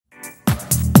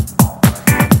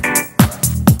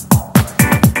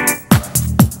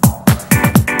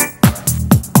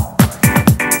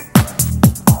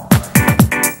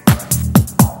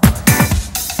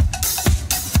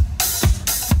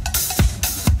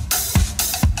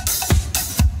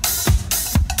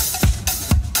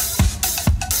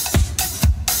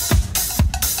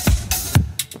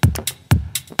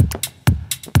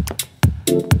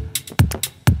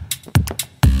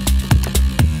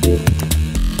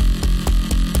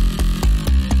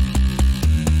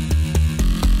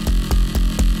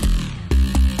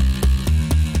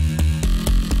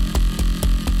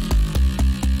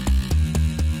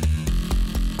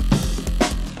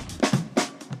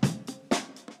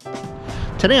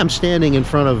Today I'm standing in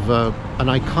front of an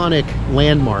iconic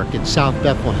landmark in South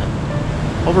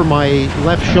Bethlehem. Over my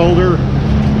left shoulder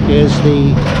is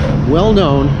the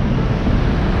well-known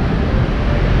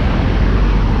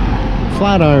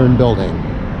Flatiron building.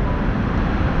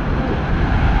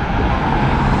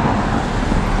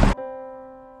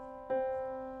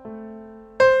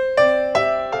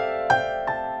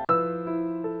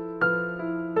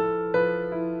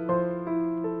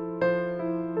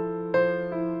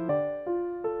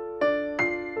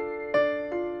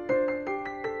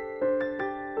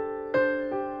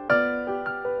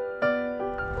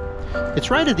 It's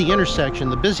right at the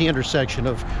intersection, the busy intersection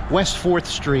of West 4th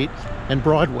Street and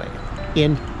Broadway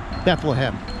in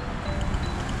Bethlehem.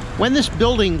 When this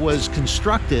building was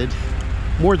constructed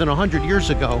more than 100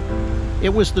 years ago, it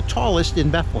was the tallest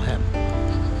in Bethlehem.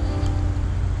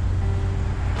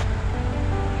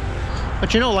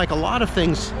 But you know, like a lot of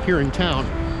things here in town,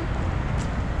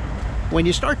 when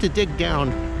you start to dig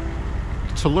down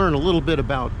to learn a little bit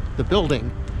about the building,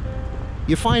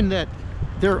 you find that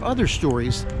there are other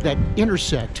stories that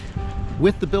intersect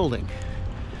with the building.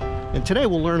 And today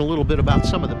we'll learn a little bit about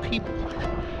some of the people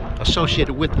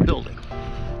associated with the building.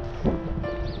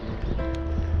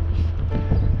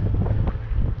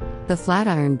 The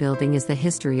Flatiron Building is the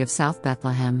history of South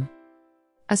Bethlehem.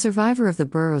 A survivor of the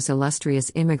borough's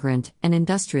illustrious immigrant and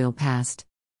industrial past.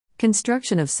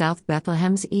 Construction of South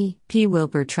Bethlehem's E.P.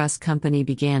 Wilbur Trust Company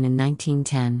began in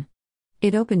 1910.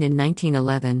 It opened in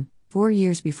 1911. 4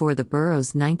 years before the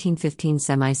borough's 1915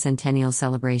 semi-centennial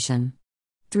celebration.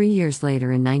 3 years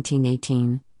later in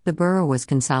 1918, the borough was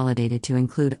consolidated to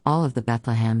include all of the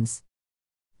Bethlehems.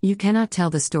 You cannot tell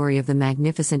the story of the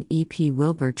magnificent E.P.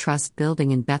 Wilbur Trust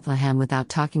Building in Bethlehem without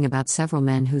talking about several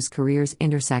men whose careers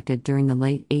intersected during the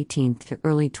late 18th to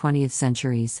early 20th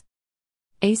centuries.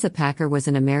 Asa Packer was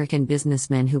an American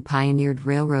businessman who pioneered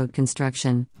railroad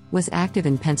construction, was active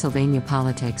in Pennsylvania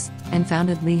politics, and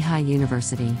founded Lehigh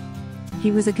University. He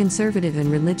was a conservative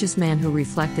and religious man who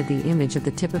reflected the image of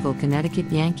the typical Connecticut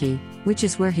Yankee, which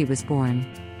is where he was born.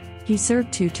 He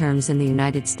served 2 terms in the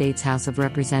United States House of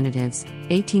Representatives,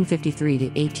 1853 to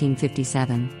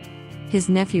 1857. His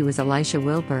nephew was Elisha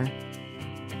Wilbur.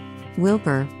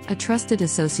 Wilbur, a trusted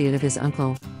associate of his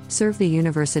uncle, served the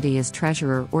university as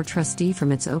treasurer or trustee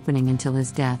from its opening until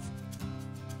his death.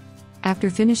 After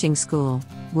finishing school,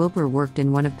 Wilbur worked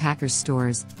in one of Packer's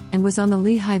stores, and was on the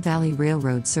Lehigh Valley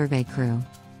Railroad survey crew.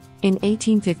 In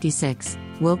 1856,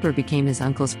 Wilbur became his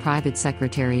uncle's private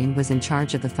secretary and was in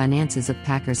charge of the finances of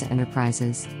Packer's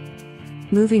enterprises.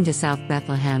 Moving to South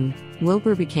Bethlehem,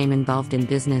 Wilbur became involved in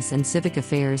business and civic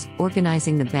affairs,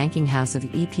 organizing the banking house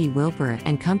of E.P. Wilbur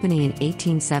and Company in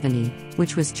 1870,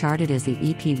 which was chartered as the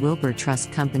E.P. Wilbur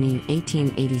Trust Company in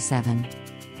 1887.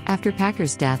 After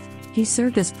Packer's death, he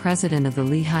served as president of the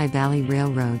Lehigh Valley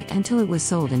Railroad until it was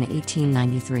sold in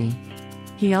 1893.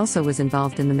 He also was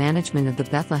involved in the management of the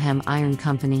Bethlehem Iron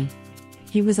Company.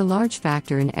 He was a large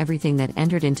factor in everything that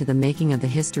entered into the making of the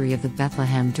history of the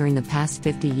Bethlehem during the past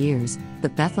 50 years, the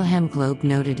Bethlehem Globe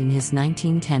noted in his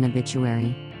 1910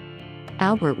 obituary.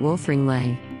 Albert Wolfring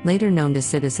Lay, later known to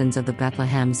citizens of the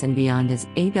Bethlehems and beyond as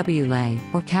A.W. Lay,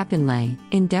 or Captain Lay,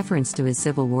 in deference to his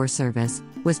Civil War service,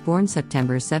 was born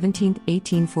September 17,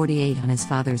 1848 on his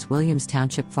father's Williams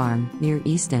Township farm, near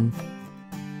Easton.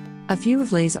 A few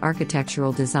of Lay's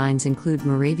architectural designs include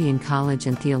Moravian College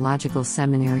and Theological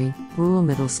Seminary, Brule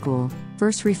Middle School,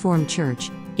 First Reformed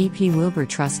Church, E.P. Wilbur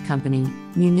Trust Company,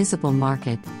 Municipal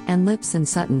Market, and Lips and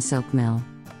Sutton Silk Mill.